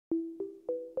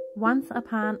Once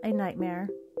upon a nightmare,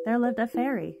 there lived a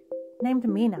fairy named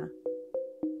Mina.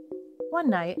 One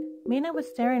night, Mina was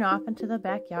staring off into the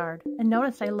backyard and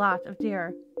noticed a lot of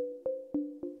deer.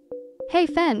 Hey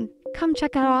Finn, come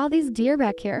check out all these deer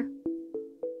back here.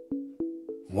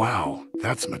 Wow,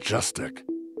 that's majestic.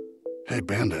 Hey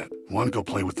Bandit, want to go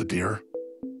play with the deer?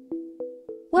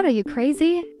 What are you,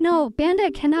 crazy? No,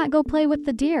 Bandit cannot go play with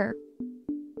the deer.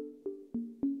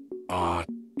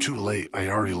 Too late, I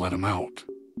already let him out.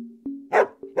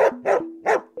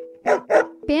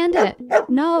 Bandit,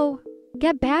 no,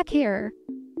 get back here.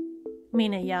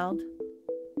 Mina yelled.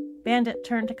 Bandit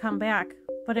turned to come back,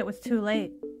 but it was too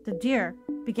late. The deer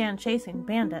began chasing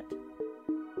Bandit.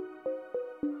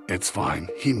 It's fine,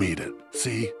 he made it.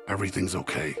 See, everything's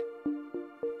okay.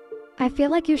 I feel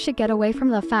like you should get away from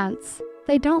the fence.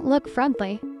 They don't look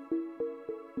friendly.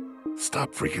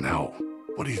 Stop freaking out.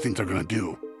 What do you think they're gonna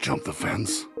do? Jump the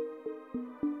fence?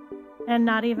 And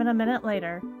not even a minute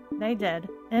later, they did,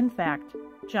 in fact,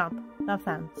 jump the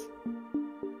fence.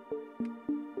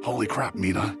 Holy crap,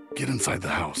 Mina. Get inside the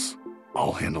house.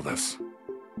 I'll handle this.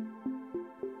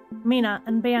 Mina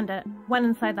and Bandit went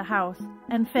inside the house,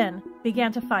 and Finn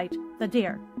began to fight the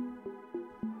deer.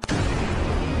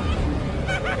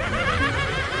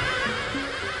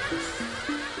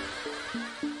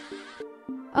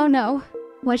 Oh no,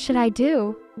 what should I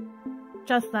do?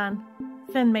 Just then,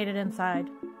 Finn made it inside.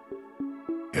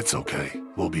 It's okay.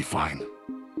 We'll be fine.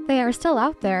 They are still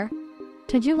out there.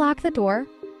 Did you lock the door?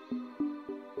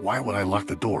 Why would I lock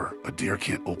the door? A deer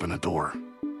can't open a door.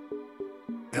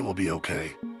 It will be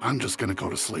okay. I'm just gonna go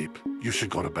to sleep. You should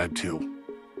go to bed too.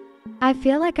 I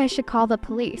feel like I should call the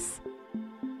police.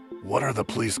 What are the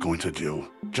police going to do?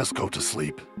 Just go to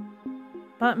sleep.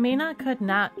 But Mina could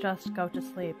not just go to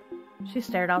sleep. She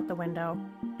stared out the window,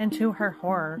 and to her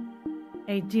horror,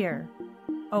 a deer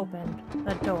opened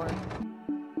the door.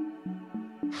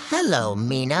 Hello,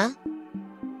 Mina.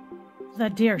 The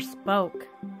deer spoke.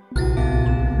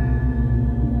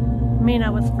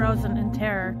 Mina was frozen in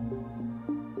terror.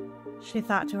 She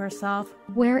thought to herself,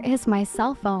 Where is my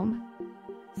cell phone?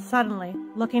 Suddenly,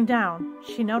 looking down,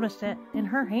 she noticed it in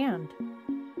her hand.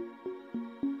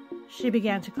 She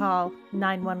began to call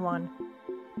 911.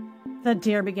 The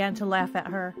deer began to laugh at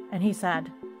her, and he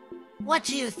said, What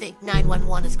do you think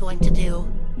 911 is going to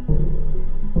do?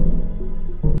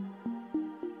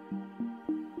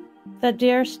 The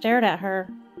deer stared at her,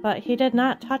 but he did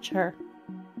not touch her.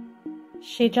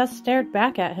 She just stared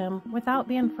back at him without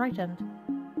being frightened.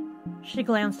 She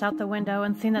glanced out the window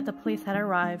and seen that the police had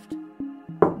arrived.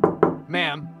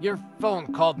 Ma'am, your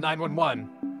phone called 911.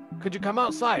 Could you come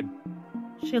outside?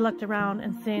 She looked around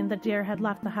and seeing the deer had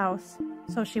left the house,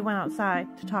 so she went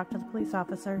outside to talk to the police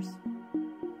officers.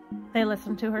 They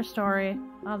listened to her story,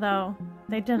 although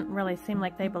they didn't really seem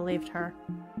like they believed her.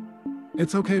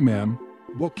 It's okay, ma'am.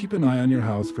 We'll keep an eye on your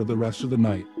house for the rest of the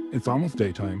night. It's almost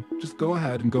daytime. Just go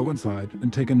ahead and go inside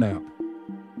and take a nap.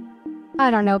 I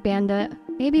don't know, Bandit.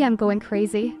 Maybe I'm going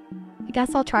crazy. I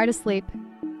guess I'll try to sleep.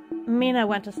 Mina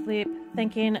went to sleep,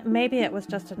 thinking maybe it was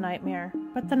just a nightmare.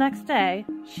 But the next day,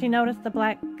 she noticed the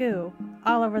black goo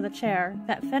all over the chair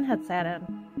that Finn had sat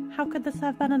in. How could this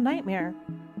have been a nightmare?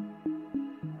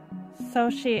 So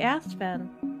she asked Finn.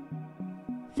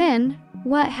 Finn,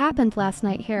 what happened last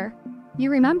night here? You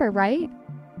remember, right?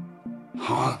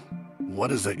 Huh?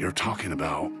 What is it you're talking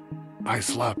about? I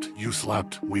slept, you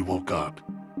slept, we woke up.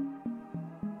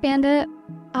 Bandit,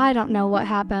 I don't know what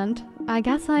happened. I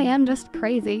guess I am just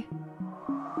crazy.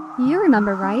 You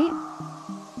remember, right?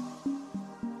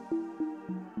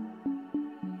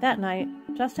 That night,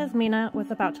 just as Mina was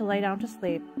about to lay down to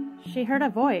sleep, she heard a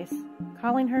voice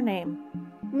calling her name.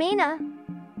 Mina!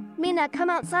 Mina, come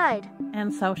outside!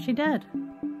 And so she did.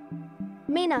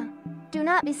 Mina, do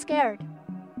not be scared.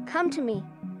 Come to me.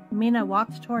 Mina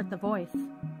walked toward the voice.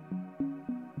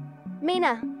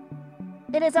 Mina,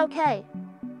 it is okay.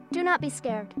 Do not be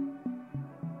scared.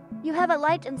 You have a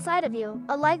light inside of you,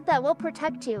 a light that will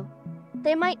protect you.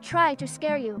 They might try to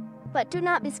scare you, but do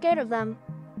not be scared of them.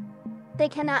 They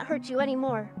cannot hurt you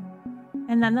anymore.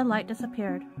 And then the light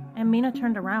disappeared, and Mina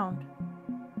turned around.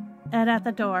 And at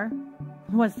the door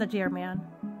was the deer man.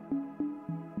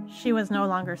 She was no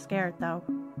longer scared, though,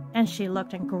 and she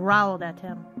looked and growled at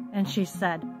him, and she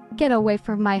said, Get away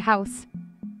from my house.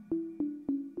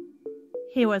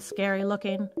 He was scary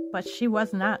looking, but she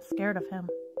was not scared of him.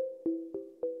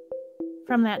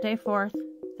 From that day forth,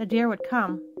 the deer would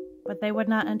come, but they would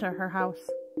not enter her house.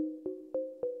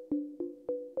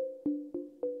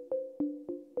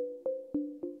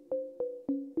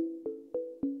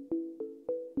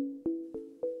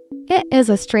 It is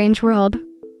a strange world,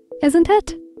 isn't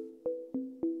it?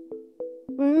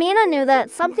 Mina knew that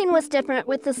something was different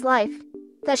with this life,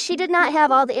 that she did not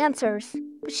have all the answers,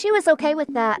 but she was okay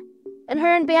with that, and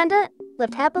her and Bandit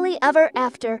lived happily ever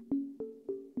after.